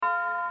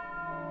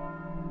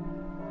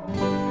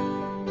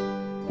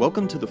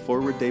Welcome to the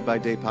Forward Day by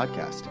Day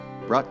podcast,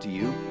 brought to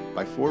you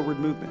by Forward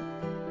Movement.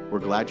 We're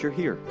glad you're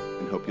here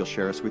and hope you'll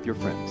share us with your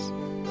friends.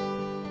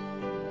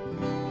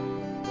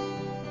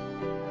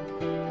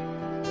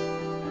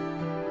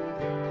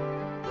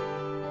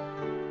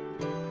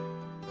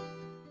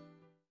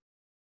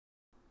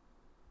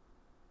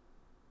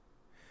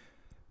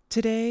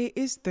 Today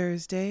is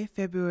Thursday,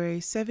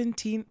 February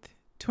 17th,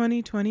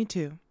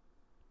 2022.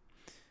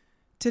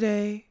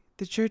 Today,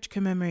 the Church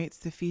commemorates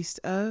the feast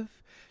of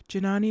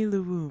Janani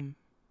Luwum.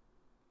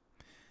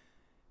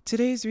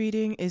 Today's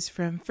reading is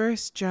from 1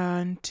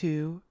 John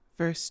 2,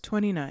 verse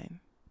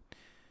 29.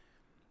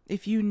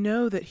 If you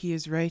know that he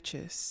is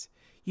righteous,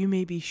 you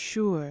may be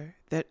sure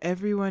that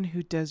everyone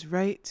who does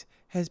right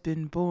has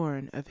been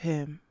born of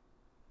him.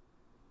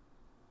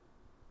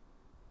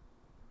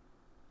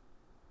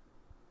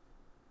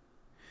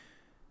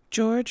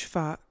 George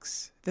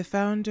Fox, the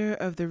founder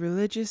of the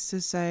Religious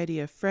Society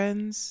of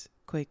Friends,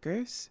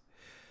 Quakers,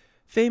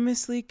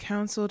 famously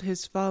counseled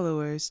his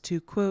followers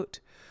to, quote,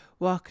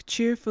 walk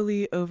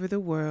cheerfully over the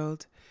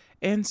world,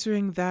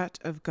 answering that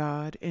of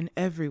God in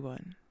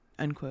everyone,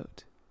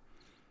 unquote.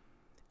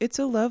 It's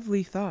a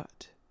lovely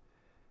thought,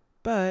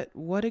 but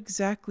what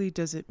exactly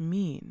does it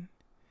mean?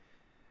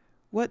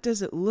 What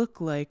does it look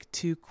like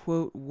to,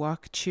 quote,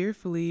 walk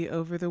cheerfully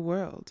over the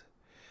world?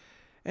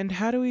 And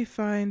how do we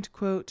find,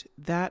 quote,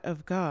 that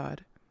of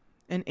God,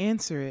 and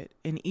answer it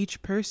in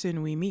each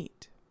person we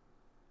meet?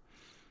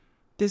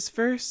 This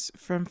verse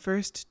from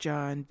 1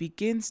 John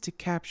begins to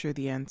capture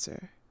the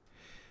answer.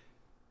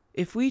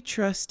 If we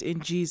trust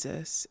in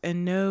Jesus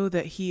and know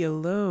that he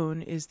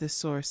alone is the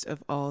source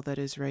of all that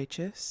is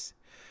righteous,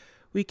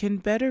 we can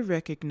better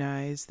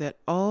recognize that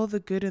all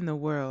the good in the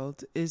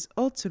world is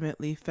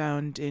ultimately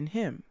found in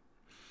him,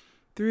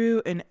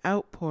 through an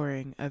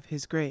outpouring of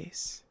his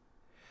grace.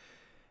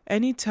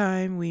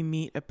 Anytime we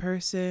meet a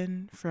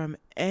person from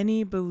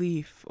any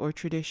belief or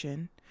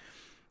tradition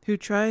who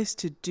tries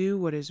to do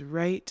what is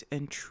right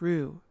and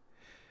true,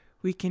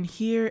 we can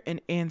hear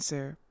and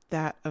answer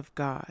that of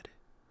God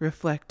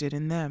reflected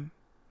in them.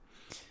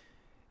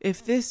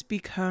 If this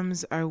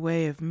becomes our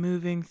way of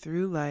moving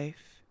through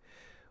life,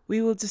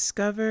 we will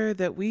discover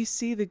that we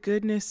see the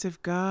goodness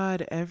of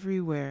God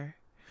everywhere,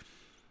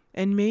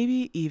 and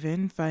maybe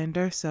even find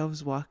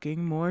ourselves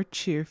walking more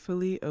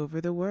cheerfully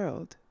over the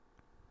world.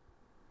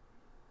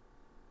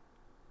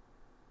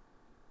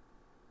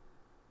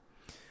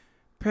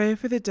 Pray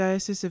for the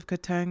Diocese of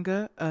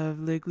Katanga of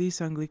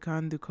l'Église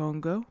Anglicane du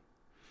Congo.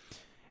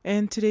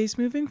 And today's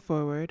moving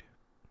forward,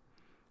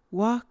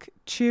 walk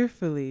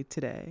cheerfully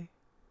today.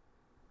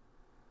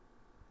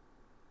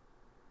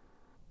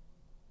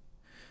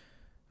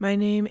 My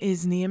name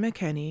is Nia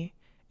McKenney,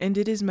 and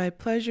it is my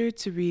pleasure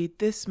to read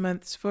this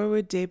month's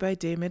Forward Day by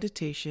Day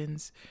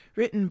Meditations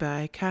written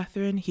by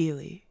Catherine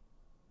Healy.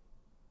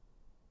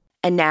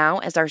 And now,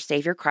 as our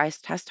Savior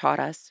Christ has taught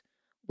us,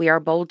 we are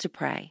bold to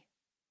pray.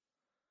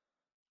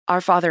 Our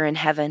Father in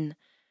heaven,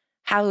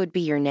 hallowed be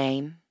your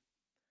name.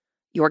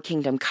 Your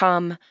kingdom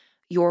come,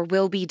 your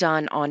will be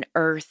done on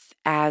earth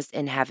as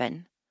in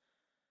heaven.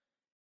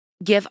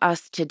 Give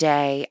us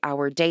today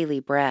our daily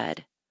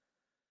bread.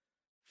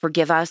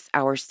 Forgive us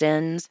our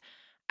sins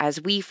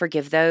as we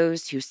forgive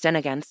those who sin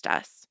against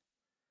us.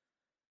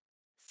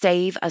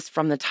 Save us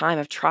from the time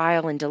of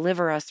trial and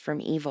deliver us from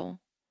evil.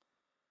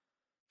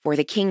 For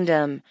the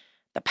kingdom,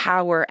 the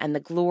power, and the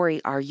glory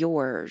are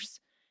yours,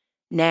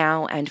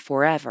 now and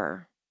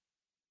forever.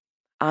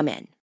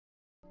 Amen.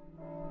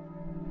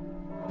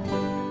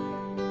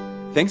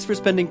 Thanks for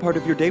spending part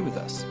of your day with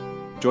us.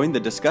 Join the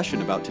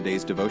discussion about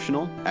today's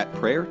devotional at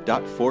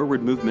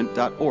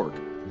prayer.forwardmovement.org,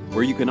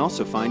 where you can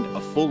also find a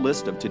full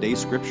list of today's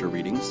scripture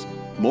readings,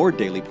 more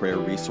daily prayer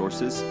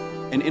resources,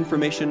 and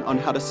information on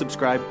how to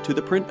subscribe to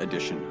the print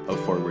edition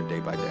of Forward Day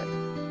by Day.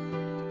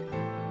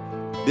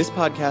 This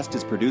podcast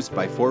is produced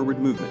by Forward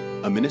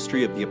Movement, a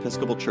ministry of the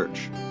Episcopal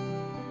Church.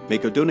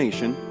 Make a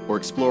donation or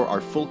explore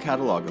our full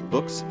catalog of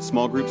books,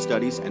 small group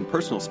studies, and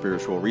personal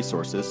spiritual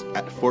resources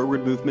at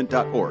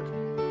forwardmovement.org.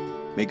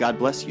 May God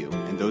bless you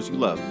and those you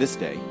love this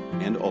day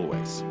and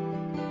always.